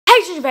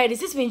Hey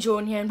Invaders, it's me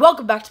Jordan here and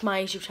welcome back to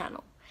my YouTube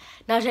channel.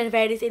 Now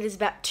Invaders, it is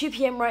about 2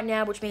 PM right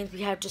now, which means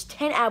we have just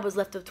 10 hours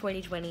left of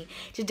 2020.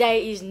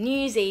 Today is New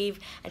Year's Eve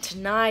and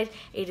tonight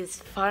it is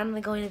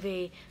finally going to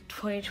be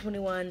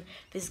 2021.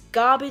 This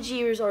garbage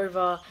year is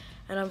over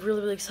and I'm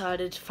really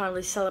excited to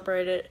finally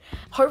celebrate it.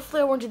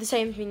 Hopefully I won't do the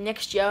same thing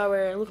next year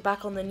where I look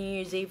back on the New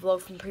Year's Eve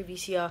vlog from the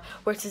previous year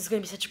where it's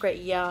going to be such a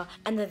great year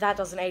and that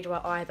doesn't age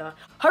well either.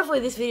 Hopefully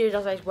this video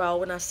does age well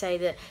when I say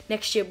that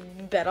next year will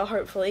be better,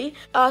 hopefully.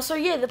 So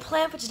yeah, the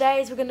plan for today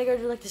is we're going to go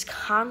to like this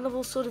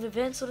carnival sort of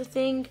event sort of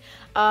thing.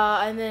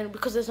 And then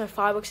because there's no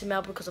fireworks in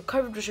Melbourne because of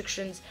COVID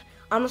restrictions,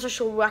 I'm not so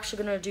sure what we're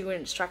actually going to do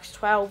when it strikes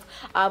 12.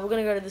 We're going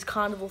to go to this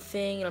carnival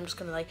thing and I'm just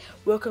going to like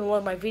work on a lot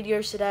of my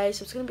videos today.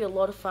 So it's going to be a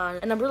lot of fun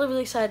and I'm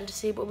really excited to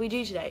see what we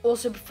do today.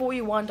 Also, before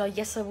you wonder,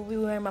 yes, I will be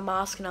wearing my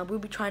mask and I will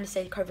be trying to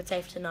stay COVID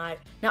safe tonight.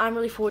 Now, I'm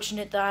really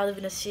fortunate that I live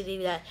in a city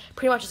that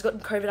pretty much has gotten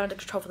COVID under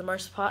control for the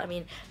most part. I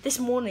mean, this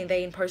morning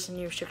they imposed some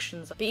new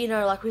restrictions. But you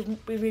know, like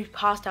we've moved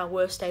past our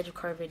worst stage of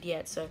COVID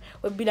yet. So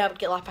we've been able to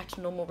get life back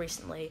to normal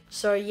recently.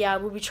 So yeah,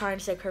 we'll be trying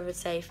to stay COVID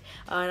safe.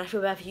 And I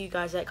feel bad for you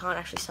guys that can't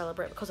actually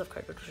celebrate because of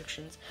COVID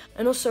restrictions.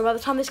 And also, by the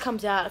time this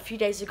comes out, a few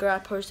days ago I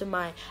posted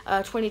my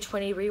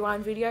 2020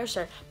 rewind video,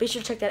 so be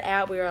sure to check that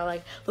out where I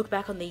like look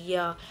back on the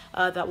year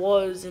that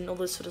was and all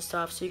this sort of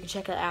stuff. So you can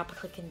check that out by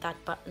clicking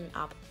that button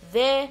up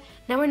there.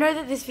 Now we know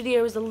that this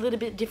video is a little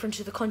bit different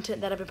to the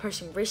content that I've been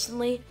posting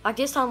recently. Like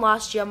this time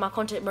last year, my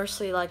content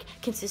mostly like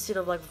consisted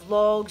of like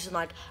vlogs and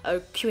like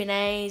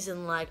Q&As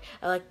and like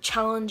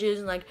challenges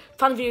and like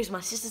fun videos with my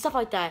sister, stuff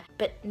like that.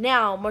 But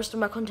now most of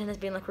my content has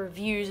been like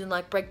reviews and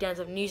like breakdowns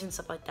of news and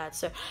stuff like that.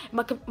 So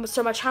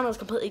my channel has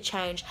completely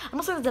changed. I'm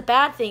not saying it's a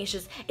bad thing, it's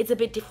just it's a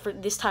bit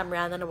different this time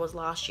around than it was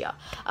last year.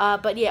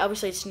 But yeah,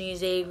 obviously it's New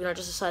Year's Eve, you know, I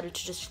just decided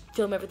to just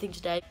film everything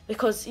today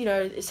because, you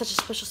know, it's such a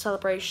special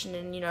celebration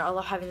and, you know, I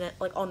love having that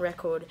like on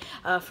record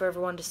for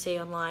everyone to see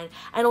online.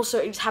 And also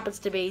it just happens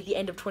to be the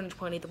end of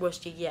 2020, the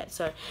worst year yet,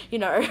 so, you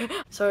know,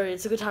 so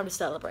it's a good time to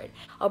celebrate.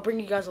 I'll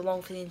bring you guys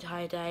along for the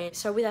entire day.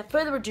 So without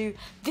further ado,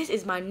 this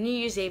is my New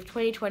Year's Eve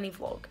 2020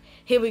 vlog.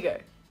 Here we go.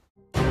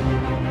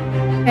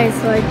 Okay,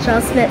 so I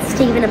just met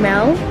Stephen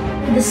Amell.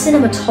 The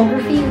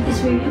cinematography of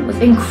this movie was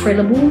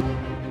incredible.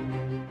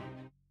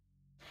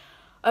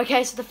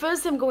 Okay, so the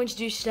first thing I'm going to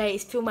do today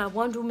is film my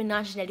Wonder Woman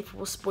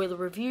 1984 spoiler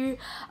review.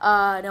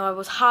 Now I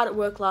was hard at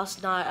work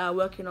last night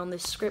working on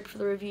this script for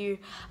the review,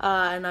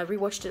 and I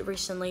rewatched it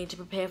recently to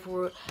prepare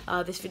for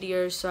this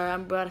video, so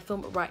I'm about to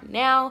film it right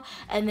now,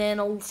 and then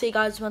I'll see you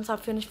guys once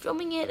I've finished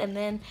filming it, and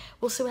then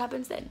we'll see what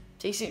happens then.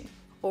 See you soon.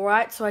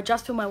 Alright, so I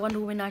just filmed my Wonder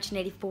Woman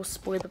 1984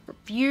 spoiler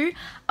review,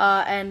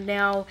 and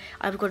now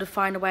I've got to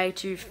find a way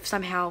to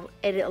somehow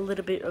edit a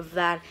little bit of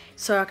that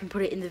so I can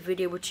put it in the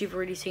video, which you've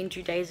already seen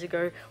 2 days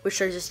ago, which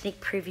shows a sneak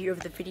preview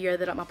of the video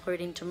that I'm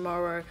uploading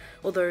tomorrow,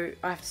 although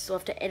I still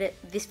have to edit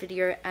this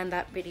video and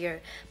that video,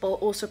 but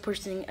also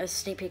posting a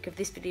sneak peek of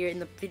this video in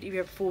the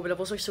video before, but I've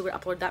also still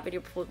got to upload that video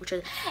before, which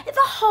is the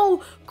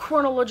whole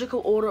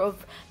chronological order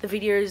of the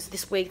videos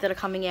this week that are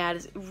coming out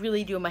is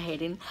really doing my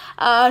head in.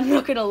 I'm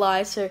not gonna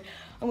lie, so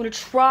I'm going to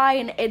try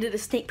and edit a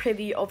sneak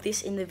preview of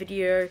this in the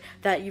video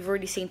that you've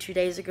already seen 2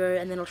 days ago,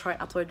 and then I'll try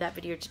and upload that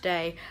video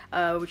today,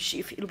 which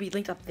it'll be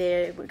linked up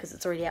there because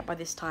it's already out by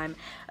this time.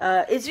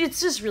 It's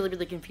just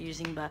really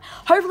confusing, but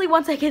hopefully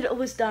once I get all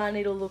this done,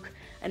 it'll look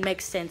and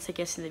make sense, I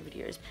guess, in the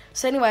videos.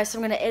 So anyway, so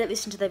I'm going to edit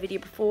this into the video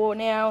before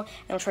now,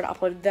 and I'll try to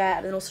upload that,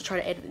 and then also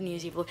try to edit the New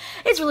Year's Eve vlog.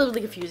 It's really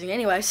confusing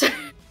anyway, so...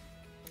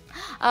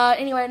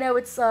 Anyway, no,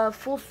 it's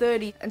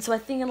 4:30, and so I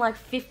think in like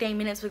 15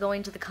 minutes we're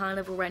going to the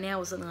carnival right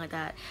now or something like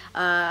that.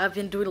 I've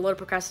been doing a lot of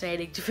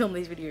procrastinating to film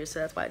these videos, so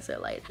that's why it's so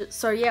late.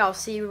 So yeah, I'll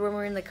see you when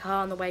we're in the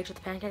car on the way to the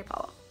pancake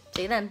parlor.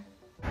 See you then.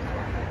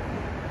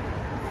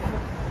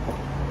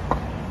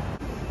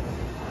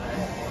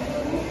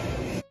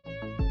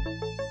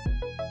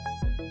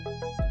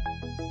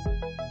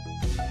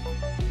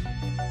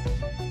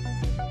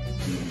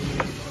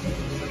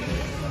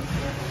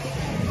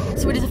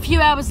 So it is a few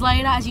hours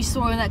later, as you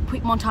saw in that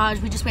quick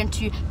montage. We just went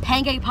to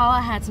Pancake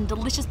Parlor, had some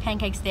delicious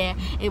pancakes there.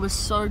 It was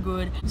so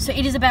good. So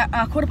it is about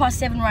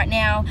 7:15 right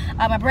now.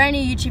 My brand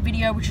new YouTube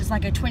video, which is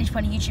like a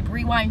 2020 YouTube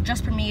rewind,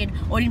 just premiered,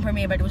 or didn't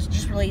premiere, but it was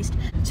just released.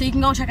 So you can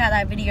go and check out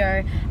that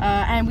video.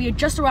 And we are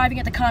just arriving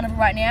at the carnival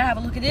right now. Have a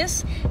look at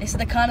this. This is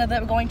the carnival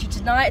that we're going to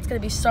tonight. It's going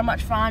to be so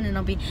much fun, and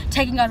I'll be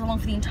taking you guys along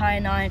for the entire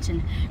night,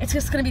 and it's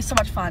just going to be so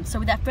much fun. So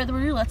without further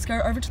ado, let's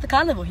go over to the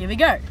carnival. Here we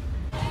go.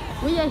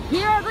 We are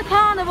here at the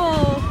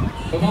carnival.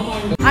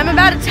 I'm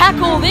about to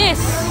tackle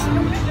this.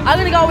 I'm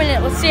gonna go in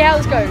it. Let's see how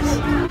this goes.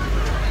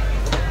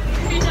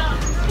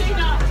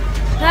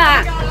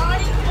 Ah.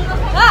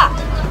 Ah.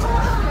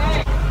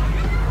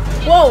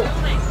 Whoa.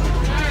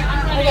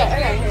 Okay.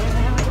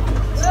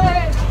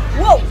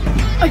 Whoa.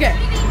 Okay.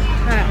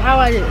 Alright, how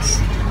do I do this?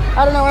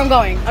 I don't know where I'm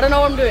going. I don't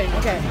know what I'm doing.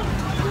 Okay.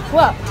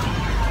 Whoa.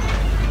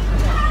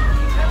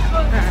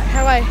 Alright,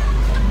 how do I...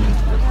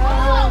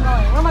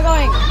 Where am I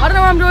going? I don't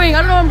know what I'm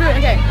doing.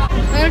 Okay.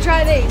 I'm gonna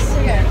try these.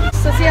 Okay.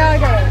 Let's see how it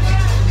goes.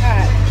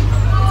 Alright.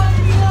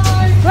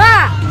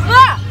 Ah!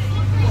 Ah!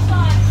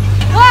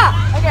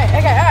 Ah! Okay,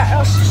 alright.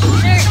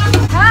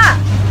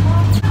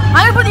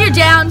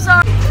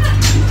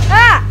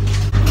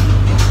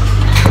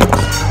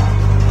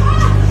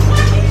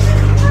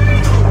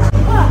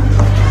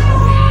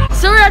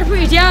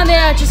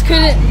 just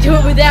couldn't do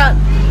it without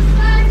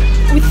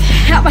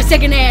my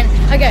second hand.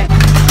 Okay.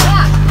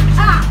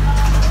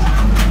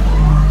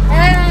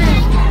 And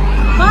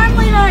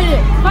finally made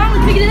it.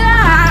 Finally figured it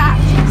out.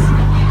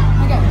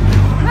 Okay.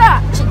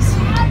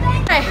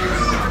 Okay.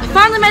 I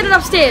finally made it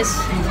upstairs.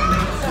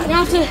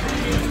 Now I have to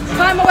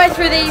find my way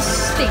through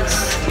these things.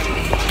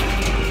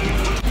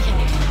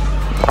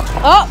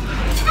 Oh.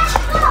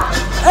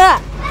 Okay.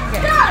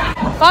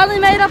 Finally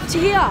made it up to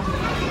here.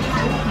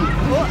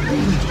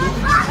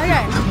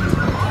 Okay.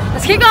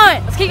 Let's keep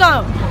going. Let's keep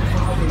going.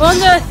 We're on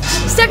the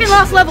second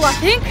last level, I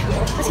think.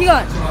 Let's keep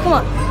going. Come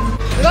on.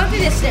 We're going through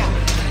this now.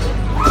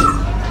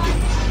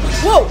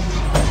 Whoa.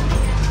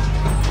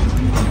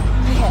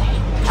 Okay.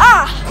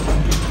 Ah.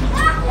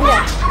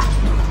 Okay.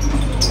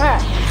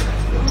 Alright.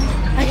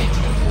 Okay.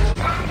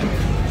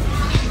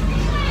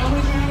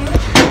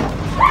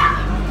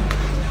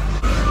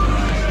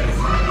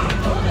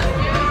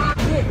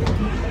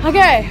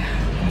 Okay.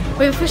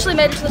 We've officially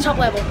made it to the top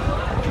level.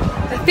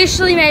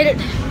 Officially made it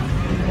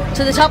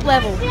to the top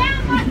level.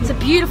 It's a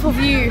beautiful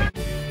view.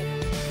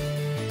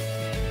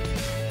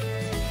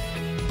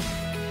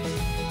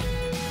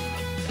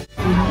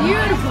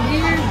 Beautiful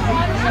view.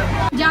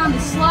 Down the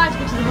slide to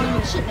get to the bottom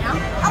of the ship now.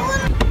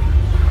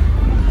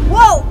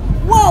 Whoa!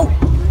 Whoa!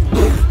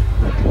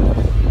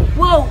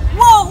 Whoa!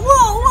 Whoa!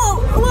 Whoa! Whoa!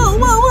 Whoa!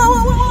 Whoa! Whoa!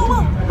 Whoa!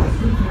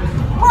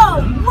 Whoa!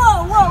 Whoa!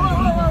 Whoa! Whoa!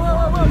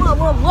 Whoa!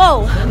 Whoa!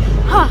 Whoa!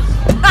 Huh.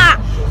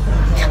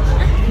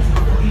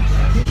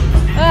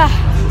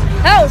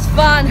 That was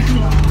fun.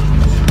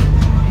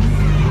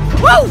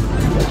 Woo!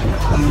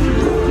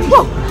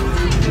 Whoa!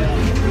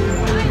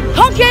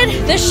 Honking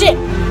the ship.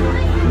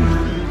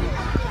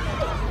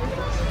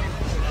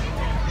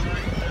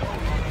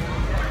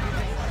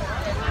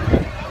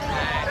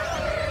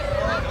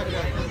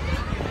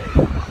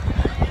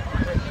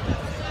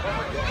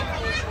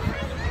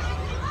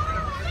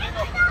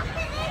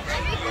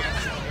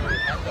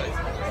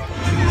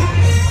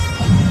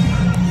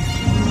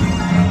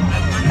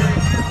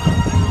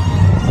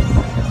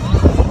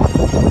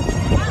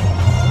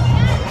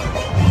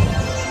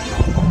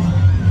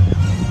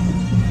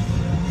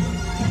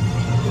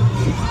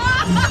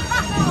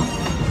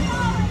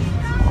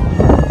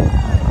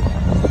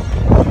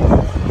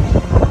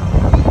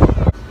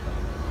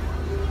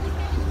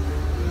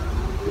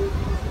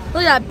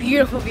 Look at that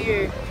beautiful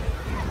view.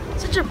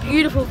 Such a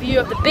beautiful view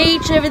of the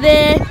beach over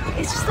there.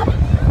 It's just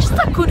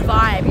a good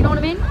vibe, you know what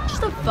I mean?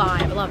 Just a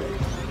vibe, I love it.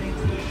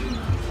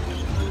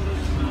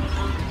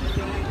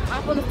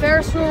 Up on the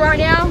Ferris wheel right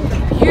now, with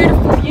a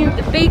beautiful view of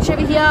the beach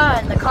over here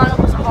and the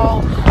carnival as a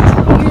whole.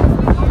 Beautiful view.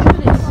 Look at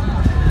this.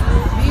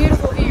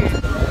 Beautiful view.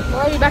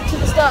 Already back to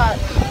the start.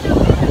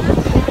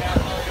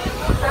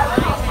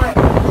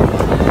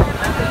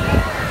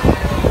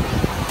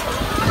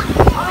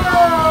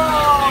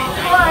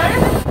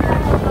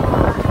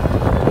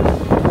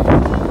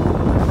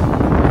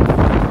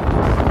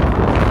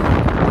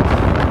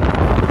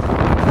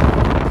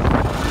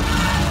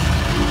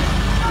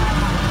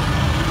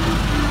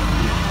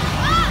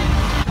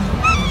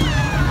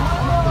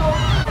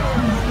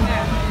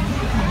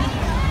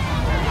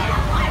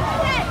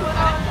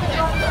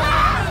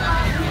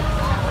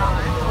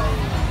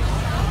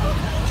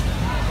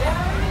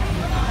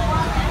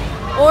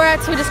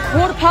 Alright, so it is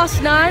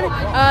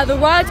 9:15. The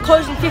ride's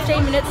closed in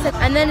 15 minutes,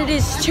 and then it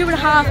is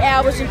 2.5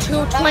 hours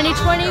until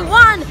 2021.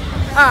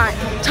 Alright,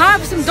 time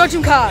for some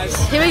dodging cars.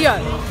 Here we go.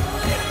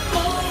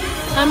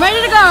 I'm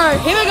ready to go.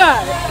 Here we go.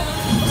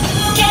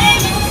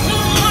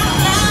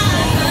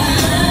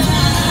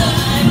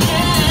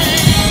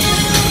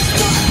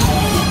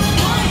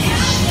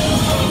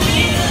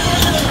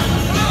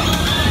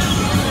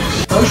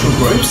 Social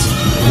groups,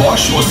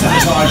 wash or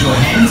sanitize your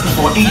hands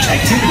before each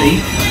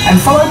activity, and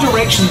follow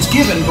directions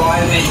given by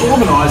event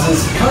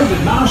organisers,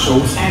 COVID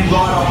marshals and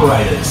ride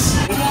operators.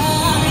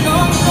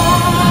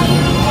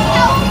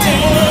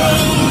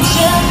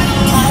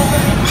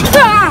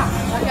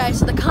 Okay,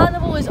 so the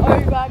carnival is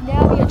over.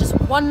 Now we are just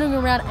wandering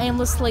around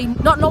aimlessly,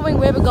 not knowing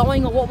where we're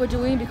going or what we're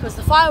doing because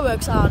the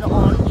fireworks aren't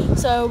on.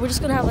 So we're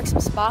just gonna have like some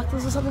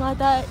sparklers or something like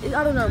that.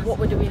 I don't know what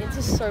we're doing. It's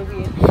just so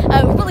weird. We've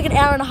got like an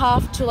hour and a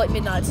half till like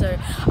midnight, so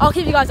I'll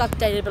keep you guys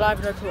updated, but I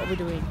have no clue what we're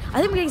doing. I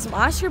think we're getting some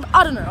ice cream.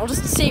 I don't know. I'll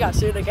just see you guys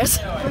soon, I guess.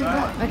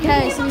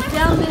 Okay, so we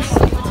found this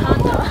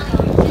rotunda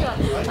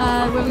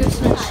where we're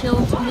just gonna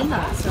chill till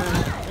midnight. So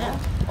yeah.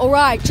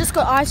 Alright, just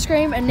got ice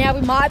cream and now we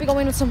might be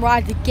going on some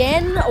rides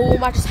again, or we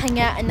might just hang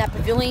out in that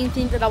pavilion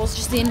thing that I was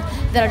just in,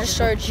 that I just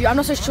showed you. I'm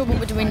not so sure what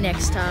we're doing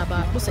next,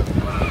 but we'll see.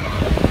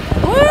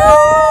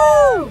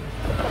 Woo!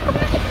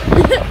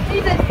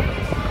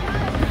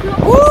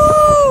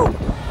 Woo!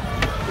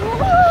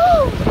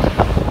 Woo!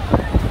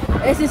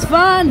 This is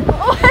fun!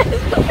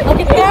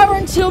 Like an hour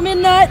until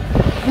midnight.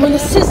 We're in the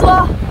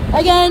Sizzler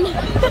again.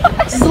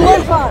 This is a lot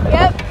of fun.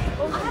 Yep.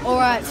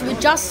 Alright, so we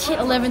just hit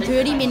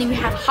 11:30, meaning we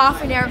have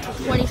half an hour until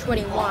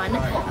 2021.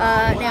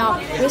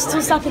 Now, we're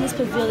still stuck in this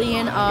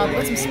pavilion. We've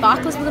got some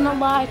sparklers we're gonna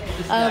light.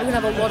 We're gonna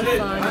have a lot of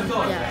fun.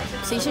 Yeah,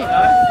 see you soon.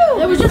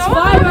 There was just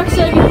fireworks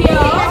over here.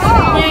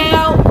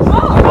 Now,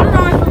 I don't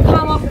know if it'll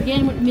come off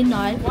began at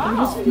midnight. There were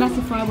just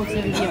massive fireworks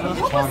over here.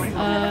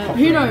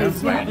 Who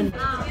knows what happened?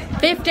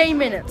 15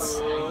 minutes.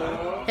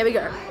 Here we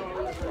go.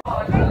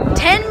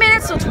 10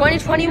 minutes till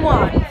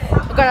 2021. We've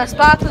got our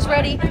sparklers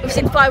ready. We've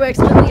seen fireworks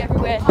literally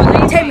everywhere.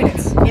 10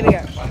 minutes. Here we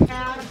go.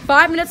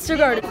 5 minutes to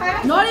go.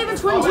 Not even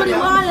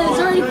 2021 and there's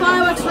already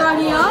fireworks around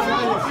here.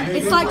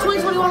 It's like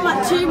 2021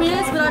 like 2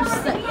 minutes, but I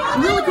just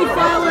really cool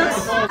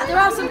fireworks. There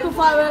are some cool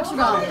fireworks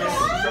regardless.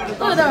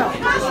 Look at that.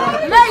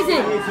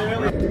 Amazing!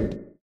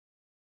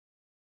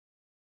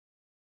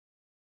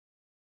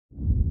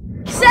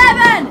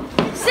 7,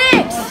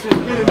 6,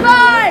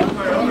 5,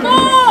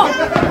 4,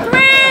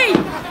 3,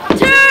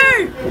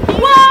 2,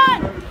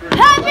 1.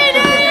 Happy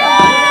New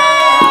Year!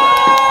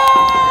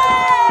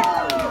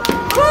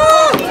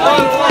 Woo!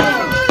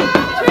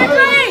 2,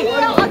 3.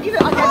 I'll give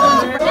it. Happy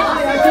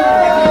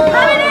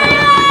New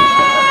Year!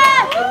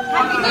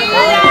 Happy New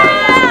Year!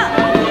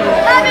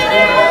 Happy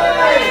New Year!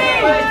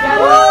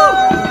 Woo!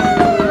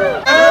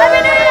 Happy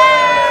New Year!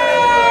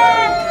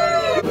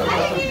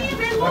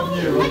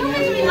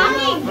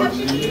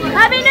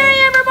 Happy New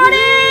Year,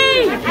 everybody!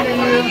 Happy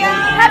New Year!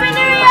 Happy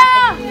New Year!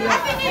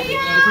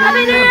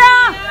 Happy New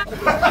Year!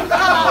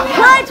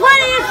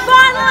 2020 is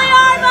finally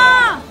over!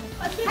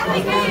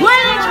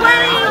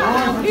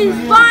 2020 is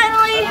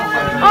finally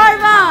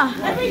over!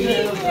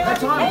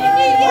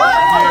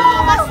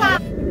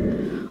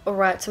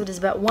 Alright, so it is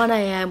about 1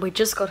 AM. We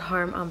just got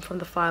home from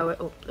the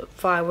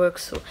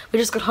fireworks. We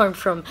just got home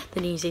from the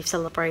New Year's Eve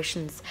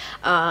celebrations,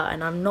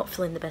 and I'm not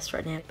feeling the best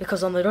right now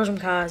because on the Dodgem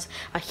cars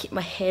I hit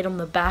my head on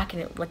the back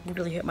and it like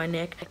really hurt my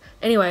neck.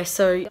 Anyway,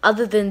 so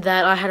other than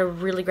that, I had a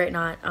really great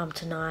night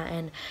tonight,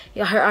 and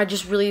yeah, I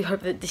just really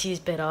hope that this year's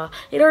better.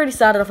 It already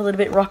started off a little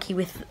bit rocky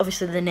with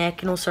obviously the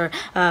neck, and also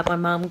my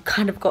mum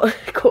kind of got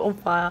caught on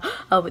fire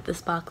with the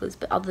sparklers.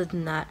 But other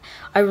than that,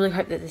 I really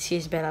hope that this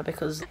year's better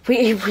because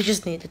we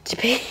just need it to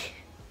be.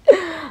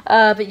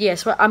 But yeah,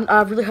 so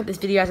I really hope this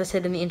video, as I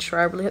said in the intro,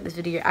 I really hope this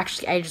video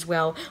actually ages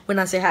well when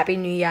I say Happy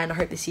New Year, and I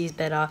hope this year's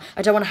better.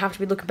 I don't want to have to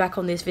be looking back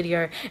on this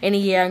video in a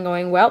year and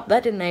going, well,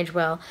 that didn't age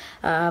well,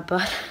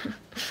 but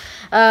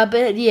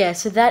yeah,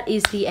 so that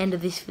is the end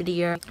of this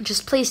video.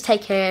 Just please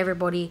take care,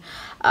 everybody,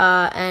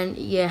 and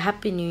yeah,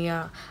 Happy New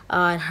Year,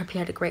 and I hope you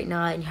had a great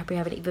night, and I hope you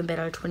have an even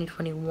better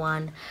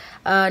 2021.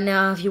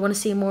 Now, if you want to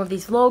see more of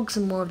these vlogs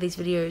and more of these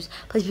videos,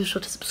 please be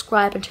sure to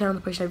subscribe and turn on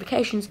the push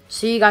notifications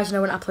so you guys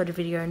know when I upload a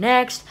video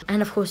next.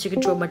 And of course, you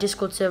can join my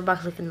Discord server by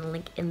clicking the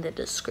link in the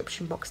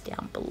description box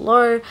down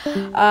below.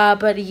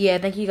 But yeah,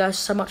 thank you guys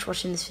so much for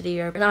watching this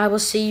video, and I will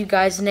see you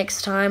guys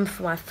next time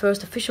for my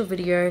first official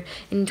video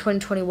in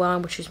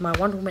 2021, which is my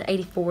Wonder Woman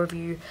 84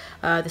 review,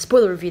 the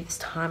spoiler review this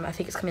time. I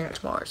think it's coming out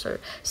tomorrow, so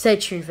stay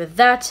tuned for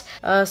that.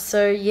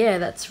 So yeah,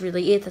 that's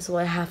really it. That's all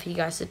I have for you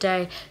guys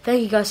today.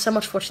 Thank you guys so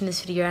much for watching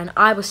this video, and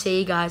I will see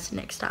you guys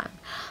next time.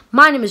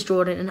 My name is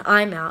Jordan, and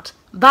I'm out.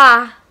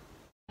 Bye!